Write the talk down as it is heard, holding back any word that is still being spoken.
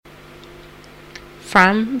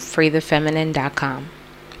from freethefeminine.com.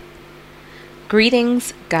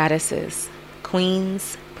 Greetings, goddesses,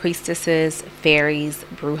 queens, priestesses, fairies,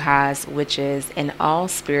 brujas, witches, and all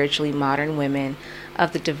spiritually modern women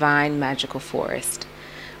of the divine magical forest.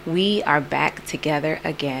 We are back together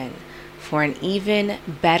again for an even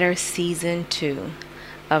better season 2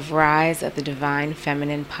 of Rise of the Divine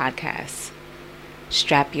Feminine podcast.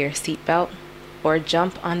 Strap your seatbelt or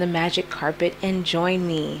jump on the magic carpet and join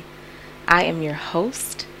me. I am your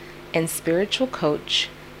host and spiritual coach,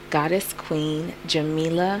 Goddess Queen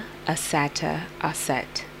Jameelah Assata,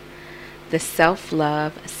 the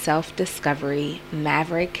self-love, self-discovery,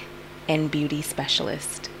 maverick, and beauty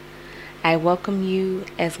specialist. I welcome you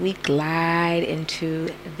as we glide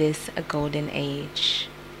into this golden age.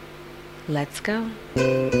 Let's go.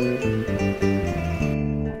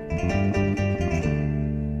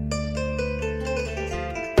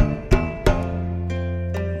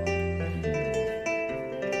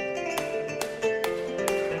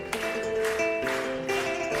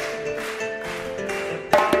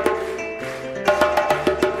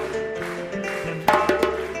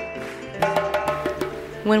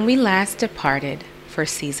 When we last departed for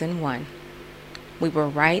season 1, we were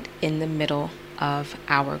right in the middle of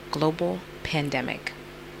our global pandemic.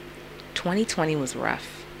 2020 was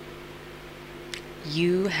rough.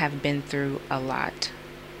 You have been through a lot.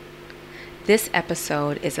 This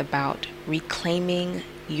episode is about reclaiming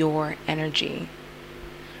your energy,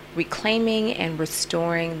 reclaiming and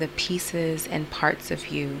restoring the pieces and parts of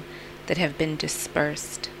you that have been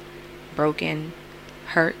dispersed, broken,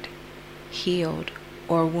 hurt, healed,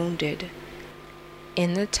 or wounded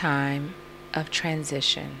in the time of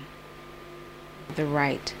transition. The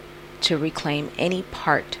right to reclaim any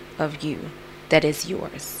part of you that is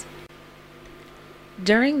yours.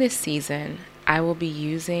 During this season, I will be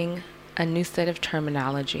using a new set of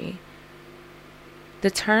terminology.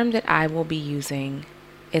 The term that I will be using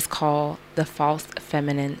is called the False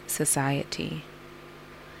Feminine Society.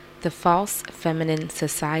 The False Feminine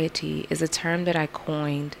Society is a term that I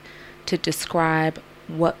coined to describe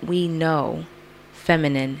what we know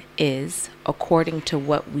feminine is according to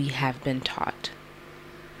what we have been taught.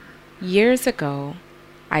 Years ago,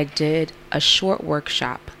 I did a short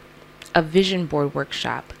workshop, a vision board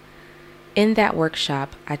workshop. In that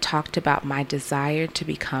workshop, I talked about my desire to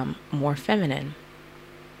become more feminine.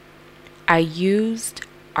 I used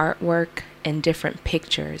artwork and different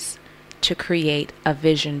pictures to create a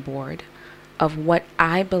vision board of what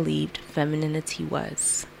I believed femininity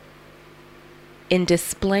was. In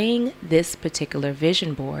displaying this particular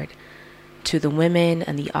vision board to the women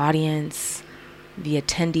and the audience, the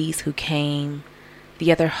attendees who came,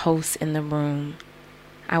 the other hosts in the room,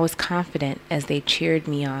 I was confident as they cheered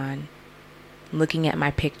me on, looking at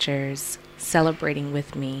my pictures, celebrating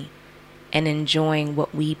with me, and enjoying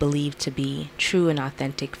what we believe to be true and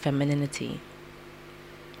authentic femininity.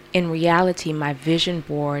 In reality, my vision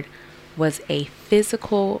board was a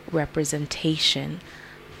physical representation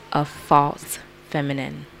of false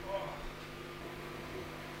feminine.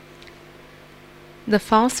 The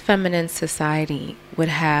False Feminine Society would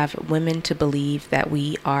have women to believe that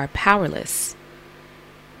we are powerless.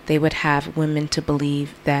 They would have women to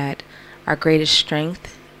believe that our greatest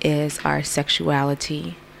strength is our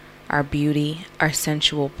sexuality, our beauty, our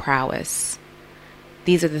sensual prowess.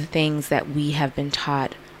 These are the things that we have been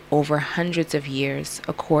taught over hundreds of years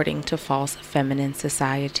according to False Feminine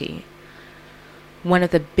Society. One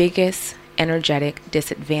of the biggest energetic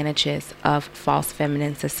disadvantages of False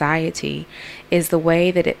Feminine Society is the way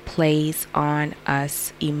that it plays on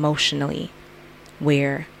us emotionally,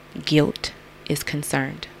 where guilt is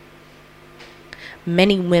concerned.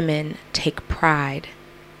 Many women take pride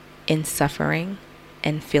in suffering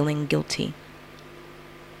and feeling guilty.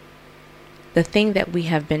 The thing that we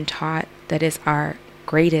have been taught that is our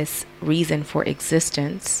greatest reason for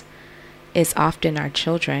existence is often our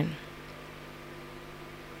children.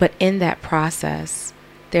 But in that process,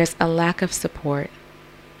 there's a lack of support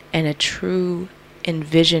and a true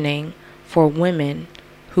envisioning for women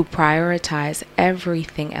who prioritize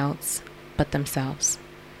everything else but themselves.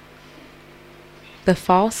 The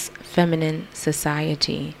False Feminine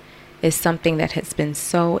Society is something that has been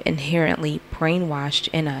so inherently brainwashed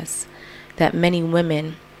in us that many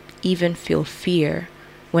women even feel fear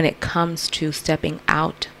when it comes to stepping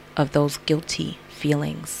out of those guilty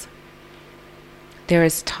feelings. There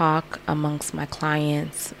is talk amongst my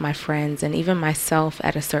clients, my friends, and even myself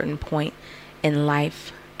at a certain point in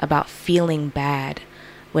life about feeling bad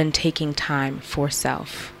when taking time for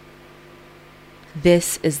self.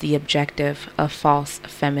 This is the objective of False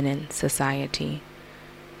Feminine Society: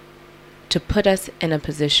 to put us in a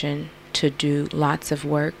position to do lots of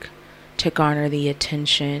work to garner the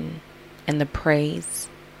attention and the praise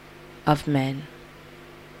of men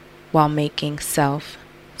while making self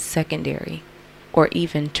secondary or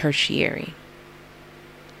even tertiary.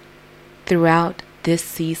 Throughout this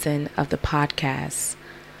season of the podcast,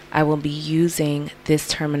 I will be using this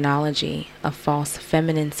terminology of false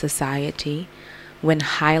feminine society when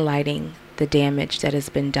highlighting the damage that has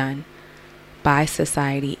been done by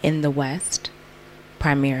society in the West,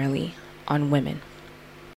 primarily on women.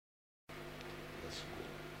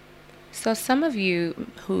 So some of you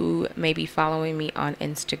who may be following me on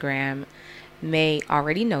Instagram may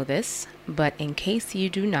already know this, but in case you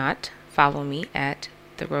do not follow me at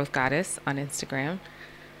The Growth Goddess on Instagram,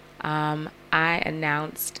 I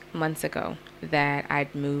announced months ago that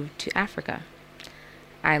I'd moved to Africa.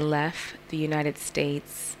 I left the United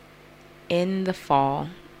States in the fall,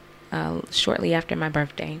 shortly after my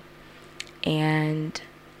birthday, and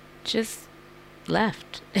just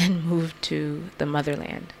left and moved to the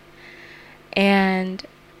motherland. And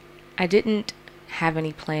I didn't have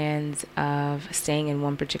any plans of staying in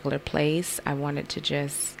one particular place. I wanted to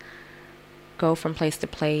just go from place to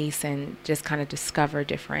place and just kind of discover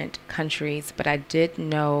different countries. But I did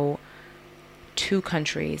know 2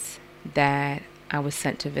 countries that I was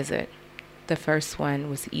sent to visit. The first one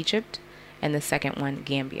was Egypt, and the second one,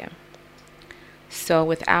 Gambia. So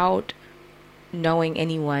without knowing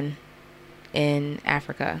anyone in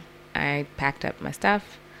Africa, I packed up my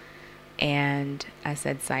stuff and I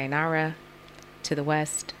said sayonara to the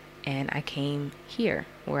West, and I came here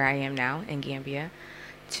where I am now in Gambia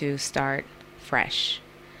to start fresh.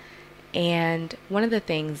 And one of the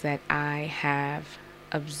things that I have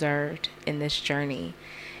observed in this journey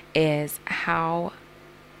is how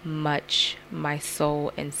much my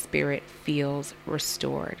soul and spirit feels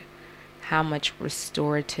restored, how much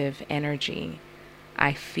restorative energy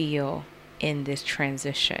I feel in this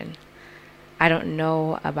transition. I don't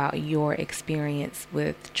know about your experience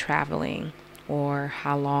with traveling or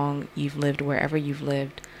how long you've lived wherever you've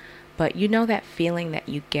lived, but you know that feeling that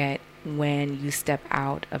you get when you step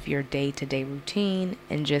out of your day-to-day routine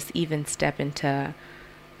and just even step into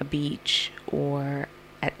a beach or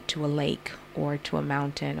to a lake or to a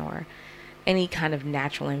mountain or any kind of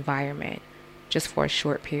natural environment just for a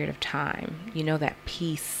short period of time. You know that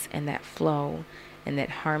peace and that flow and that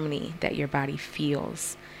harmony that your body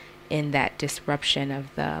feels in that disruption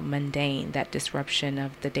of the mundane, that disruption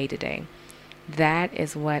of the day-to-day. That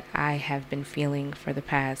is what I have been feeling for the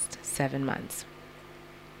past 7 months.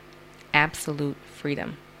 Absolute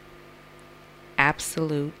freedom.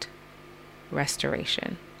 Absolute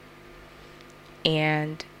restoration.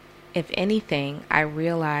 And if anything, I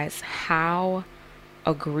realize how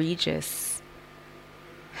egregious,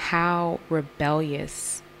 how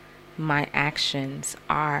rebellious my actions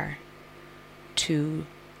are to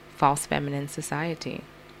false feminine society.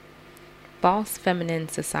 False feminine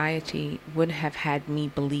society would have had me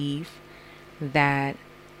believe that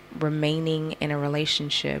remaining in a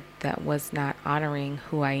relationship that was not honoring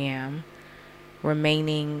who I am,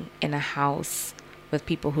 remaining in a house with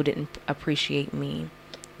people who didn't appreciate me,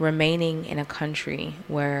 remaining in a country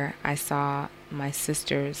where I saw my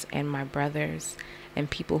sisters and my brothers and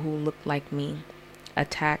people who looked like me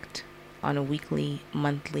attacked on a weekly,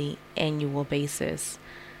 monthly, annual basis,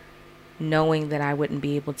 knowing that I wouldn't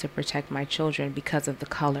be able to protect my children because of the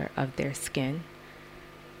color of their skin.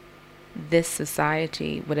 This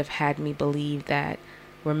society would have had me believe that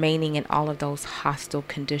remaining in all of those hostile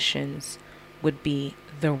conditions would be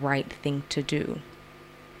the right thing to do.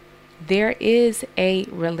 There is a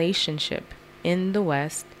relationship in the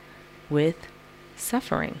West with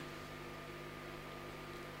suffering.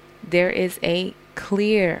 There is a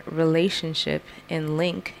clear relationship and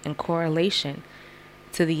link and correlation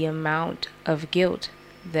to the amount of guilt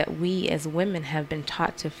that we as women have been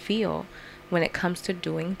taught to feel when it comes to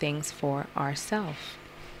doing things for ourselves.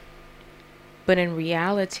 But in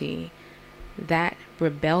reality, that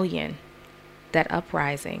rebellion, that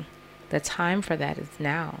uprising, the time for that is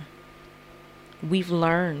now. We've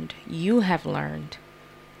learned, you have learned,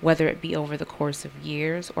 whether it be over the course of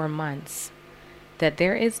years or months, that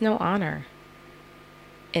there is no honor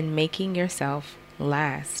in making yourself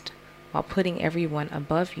last while putting everyone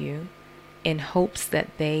above you in hopes that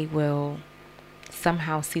they will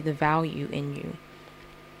somehow see the value in you,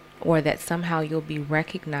 or that somehow you'll be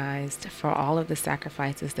recognized for all of the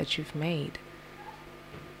sacrifices that you've made.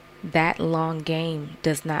 That long game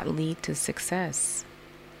does not lead to success.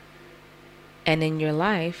 And in your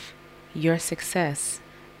life, your success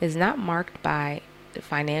is not marked by the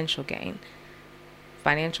financial gain.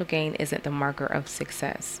 Financial gain isn't the marker of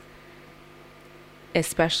success.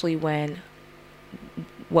 especially when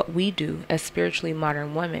what we do as spiritually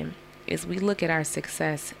modern women is we look at our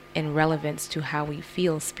success in relevance to how we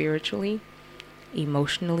feel spiritually,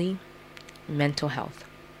 emotionally, mental health.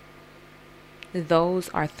 Those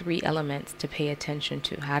are three elements to pay attention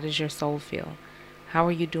to. How does your soul feel? How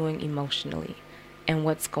are you doing emotionally? And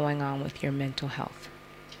what's going on with your mental health?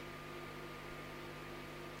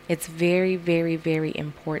 It's very, very, very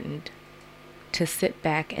important to sit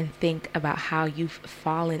back and think about how you've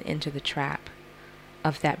fallen into the trap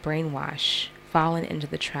of that brainwash, fallen into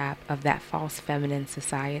the trap of that false feminine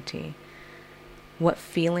society. What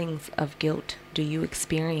feelings of guilt do you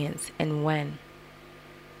experience and when?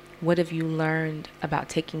 What have you learned about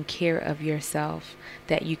taking care of yourself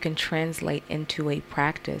that you can translate into a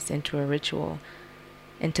practice, into a ritual,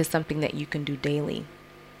 into something that you can do daily?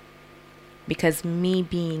 Because me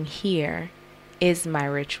being here is my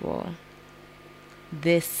ritual.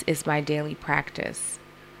 This is my daily practice.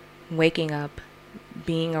 Waking up,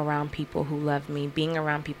 being around people who love me, being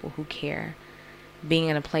around people who care, being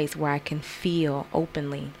in a place where I can feel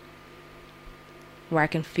openly,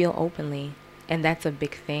 and that's a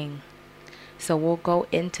big thing. So we'll go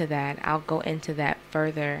into that. I'll go into that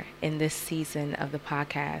further in this season of the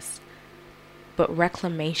podcast. But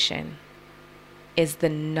reclamation is the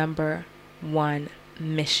number one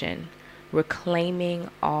mission. Reclaiming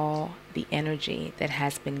all the energy that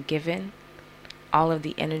has been given, all of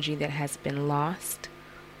the energy that has been lost,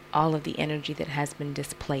 all of the energy that has been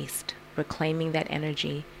displaced. Reclaiming that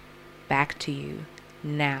energy back to you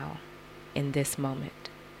now in this moment.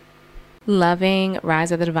 Loving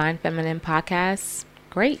Rise of the Divine Feminine podcast?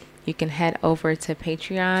 Great. You can head over to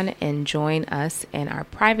Patreon and join us in our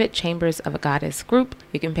private Chambers of a Goddess group.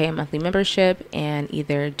 You can pay a monthly membership and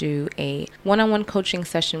either do a one-on-one coaching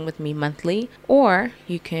session with me monthly, or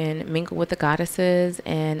you can mingle with the goddesses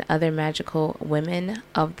and other magical women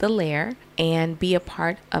of the lair and be a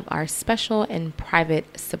part of our special and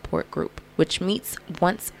private support group, which meets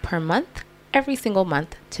once per month, every single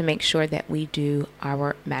month, to make sure that we do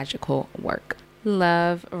our magical work.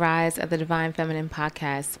 Love Rise of the Divine Feminine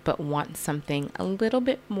podcast, but want something a little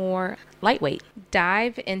bit more lightweight?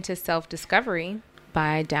 Dive into self-discovery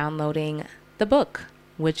by downloading the book,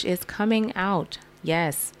 which is coming out.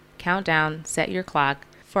 Yes, countdown, set your clock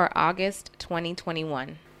for August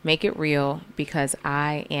 2021. Make it real, because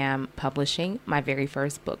I am publishing my very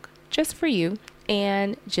first book just for you.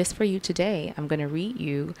 And just for you today, I'm going to read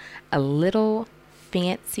you a little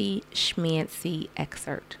fancy schmancy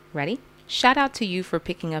excerpt. Ready? Shout out to you for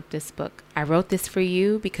picking up this book. I wrote this for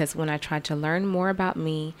you because when I tried to learn more about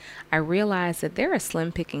me, I realized that there are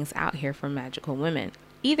slim pickings out here for magical women.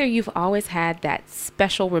 Either you've always had that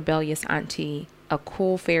special rebellious auntie, a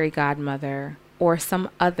cool fairy godmother, or some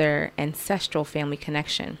other ancestral family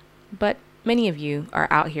connection. But many of you are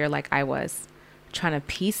out here like I was, trying to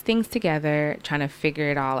piece things together, trying to figure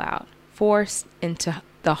it all out, forced into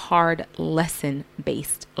the hard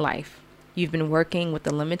lesson-based life. You've been working with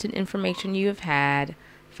the limited information you have had,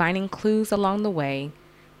 finding clues along the way,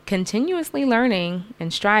 continuously learning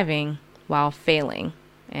and striving while failing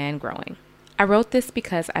and growing. I wrote this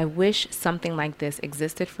because I wish something like this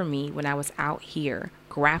existed for me when I was out here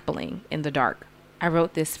grappling in the dark. I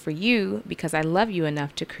wrote this for you because I love you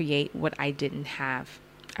enough to create what I didn't have.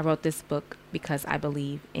 I wrote this book because I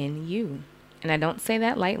believe in you. And I don't say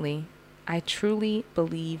that lightly. I truly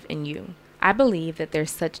believe in you. I believe that there's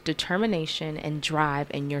such determination and drive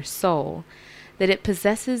in your soul that it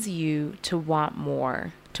possesses you to want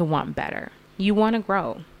more, to want better. You want to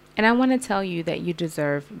grow. And I want to tell you that you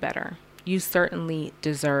deserve better. You certainly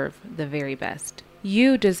deserve the very best.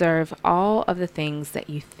 You deserve all of the things that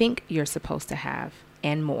you think you're supposed to have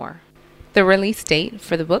and more. The release date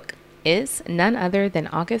for the book is none other than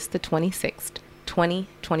August the 26th,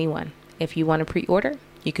 2021. If you want to pre-order,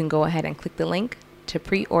 you can go ahead and click the link to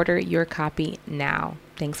pre-order your copy now.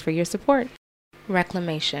 Thanks for your support.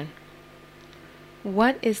 Reclamation.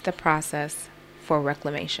 What is the process for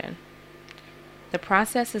reclamation? The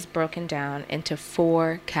process is broken down into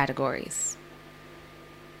 4 categories.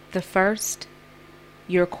 The first,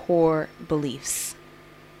 your core beliefs.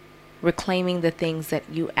 Reclaiming the things that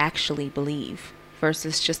you actually believe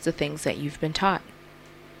versus just the things that you've been taught.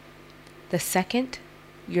 The second,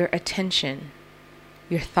 your attention,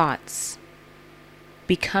 your thoughts.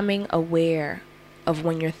 Becoming aware of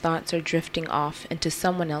when your thoughts are drifting off into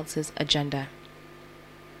someone else's agenda.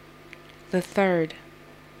 The third,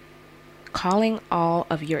 calling all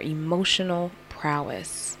of your emotional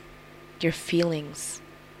prowess, your feelings,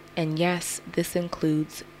 and yes, this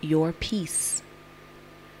includes your peace.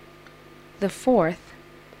 The fourth,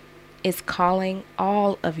 is calling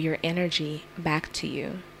all of your energy back to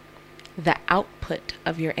you, the output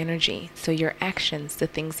of your energy, so your actions, the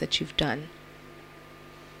things that you've done.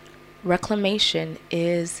 Reclamation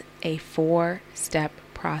is a 4-step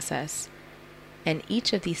process, and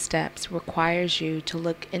each of these steps requires you to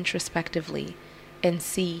look introspectively and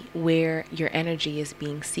see where your energy is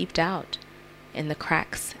being seeped out in the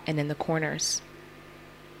cracks and in the corners.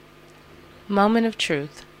 Moment of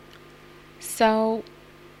truth. So,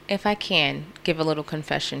 if I can give a little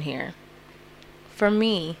confession here. For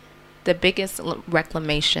me, the biggest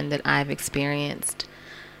reclamation that I've experienced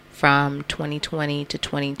from 2020 to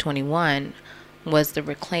 2021 was the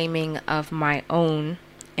reclaiming of my own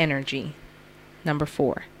energy. Number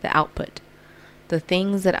 4, the output. The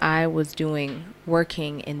things that I was doing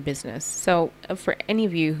working in business. So for any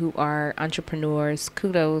of you who are entrepreneurs,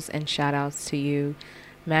 kudos and shout outs to you.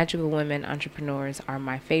 Magical women entrepreneurs are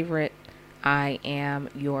my favorite. I am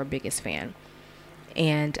your biggest fan.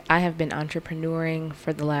 And I have been entrepreneuring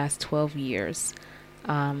for the last 12 years,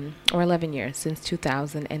 or 11 years, since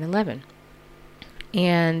 2011.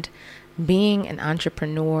 And being an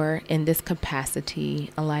entrepreneur in this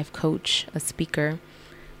capacity, a life coach, a speaker,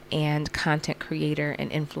 and content creator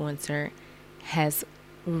and influencer has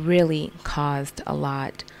really caused a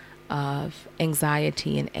lot of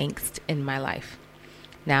anxiety and angst in my life.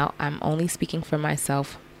 Now, I'm only speaking for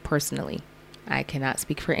myself personally. I cannot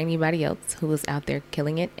speak for anybody else who is out there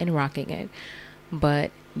killing it and rocking it.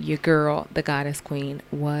 But your girl, the Goddess Queen,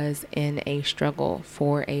 was in a struggle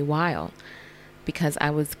for a while because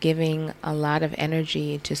I was giving a lot of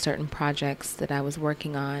energy to certain projects that I was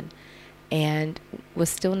working on and was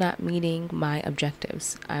still not meeting my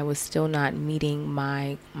objectives. I was still not meeting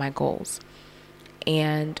my goals.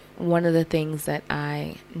 And one of the things that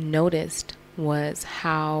I noticed was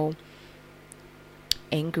how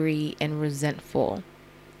angry and resentful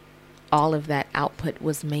all of that output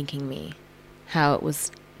was making me. How it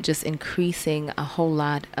was just increasing a whole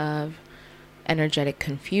lot of energetic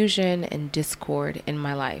confusion and discord in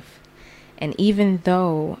my life. And even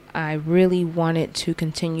though I really wanted to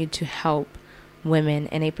continue to help women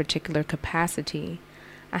in a particular capacity,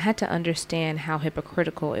 I had to understand how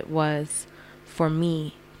hypocritical it was for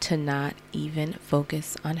me to not even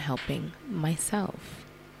focus on helping myself.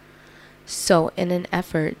 So in an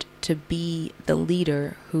effort to be the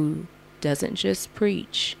leader who doesn't just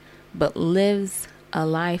preach, but lives a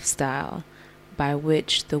lifestyle by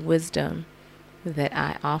which the wisdom that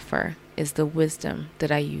I offer is the wisdom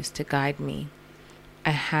that I use to guide me,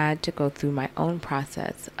 I had to go through my own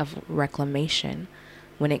process of reclamation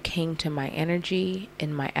when it came to my energy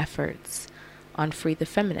and my efforts on Free the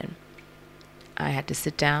Feminine. I had to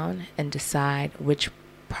sit down and decide which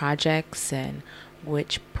projects and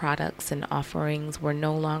which products and offerings were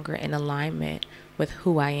no longer in alignment with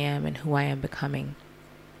who I am and who I am becoming.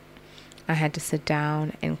 I had to sit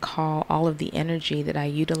down and call all of the energy that I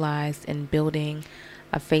utilized in building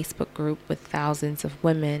a Facebook group with thousands of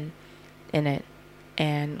women in it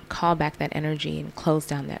and call back that energy and close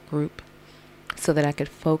down that group so that I could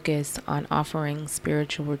focus on offering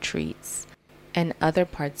spiritual retreats and other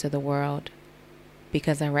parts of the world,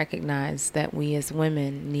 because I recognize that we as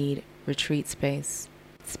women need retreat space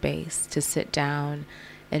to sit down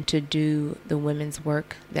and to do the women's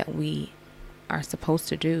work that we are supposed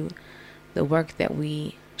to do, the work that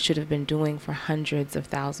we should have been doing for hundreds of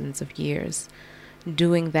thousands of years.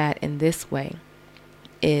 Doing that in this way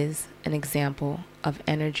is an example of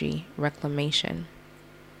energy reclamation.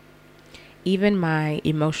 Even my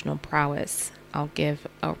emotional prowess, I'll give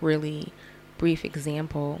a really brief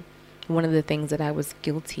example. One of the things that I was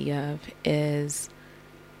guilty of is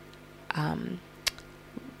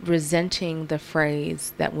resenting the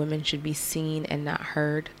phrase that women should be seen and not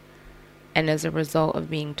heard. And as a result of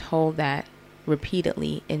being told that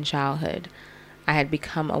repeatedly in childhood, I had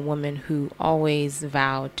become a woman who always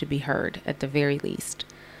vowed to be heard at the very least.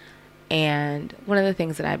 And one of the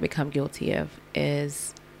things that I've become guilty of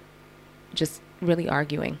is just really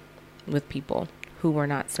arguing with people who were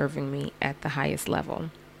not serving me at the highest level.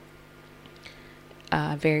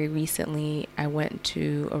 Very recently, I went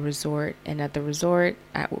to a resort, and at the resort,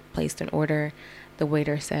 I placed an order. The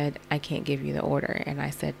waiter said, "I can't give you the order." And I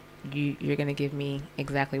said, you're going to give me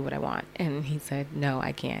exactly what I want. And he said, "No,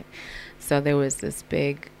 I can't." So there was this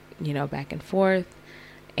big, back and forth.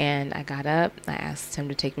 And I got up. I asked him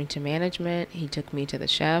to take me to management. He took me to the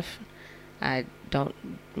chef. I don't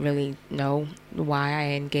really know why I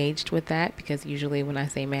engaged with that, because usually when I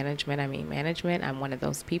say management, I mean management. I'm one of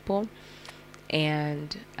those people.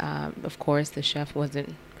 And of course, the chef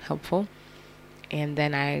wasn't helpful. And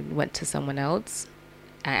then I went to someone else,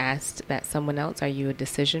 I asked that someone else, are you a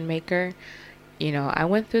decision maker? I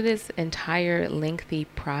went through this entire lengthy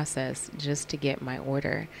process just to get my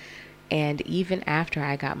order. And even after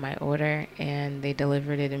I got my order and they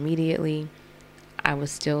delivered it immediately, I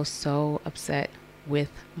was still so upset with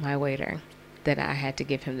my waiter that I had to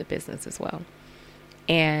give him the business as well.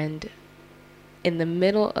 And in the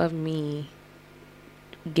middle of me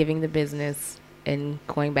giving the business and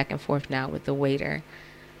going back and forth now with the waiter,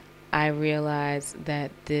 I realized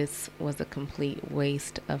that this was a complete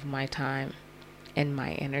waste of my time and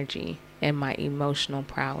my energy and my emotional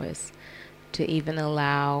prowess to even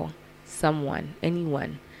allow someone,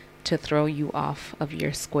 anyone, to throw you off of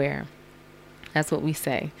your square. That's what we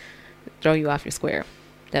say, throw you off your square.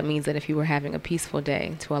 That means that if you were having a peaceful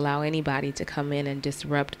day, to allow anybody to come in and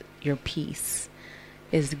disrupt your peace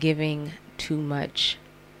is giving too much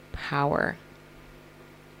power.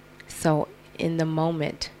 So in the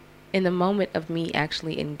moment of me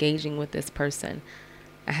actually engaging with this person,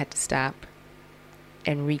 I had to stop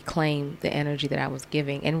and reclaim the energy that I was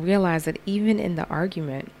giving and realize that even in your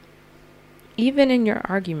argument,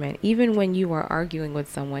 even when you are arguing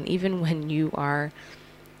with someone, even when you are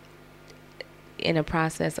in a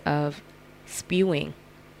process of spewing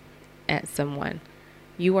at someone,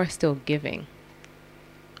 you are still giving.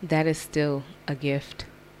 That is still a gift,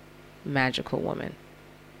 magical woman.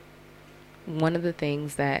 One of the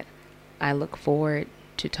things that I look forward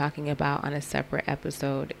to talking about on a separate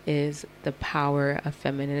episode is the power of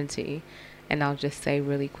femininity. And I'll just say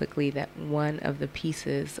really quickly that one of the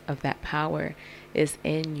pieces of that power is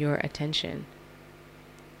in your attention.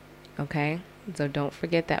 Okay? So don't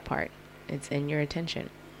forget that part. It's in your attention.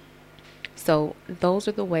 So those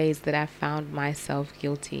are the ways that I found myself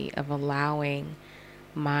guilty of allowing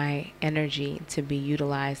my energy to be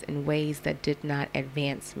utilized in ways that did not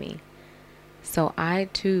advance me. So I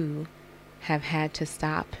too have had to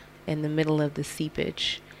stop in the middle of the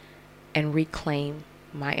seepage and reclaim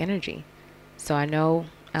my energy. So I know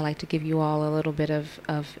I like to give you all a little bit of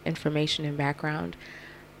information and background,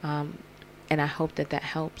 and I hope that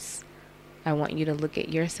helps. I want you to look at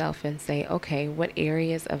yourself and say, okay, what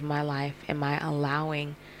areas of my life am I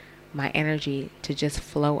allowing my energy to just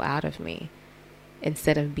flow out of me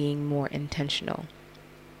instead of being more intentional?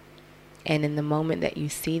 And in the moment that you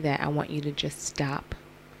see that, I want you to just stop,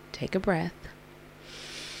 take a breath,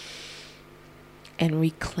 and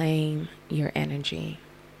reclaim your energy.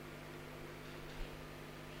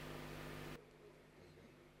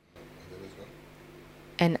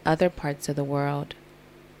 And other parts of the world,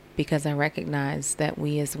 because I recognize that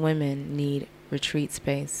we as women need retreat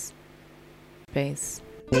space.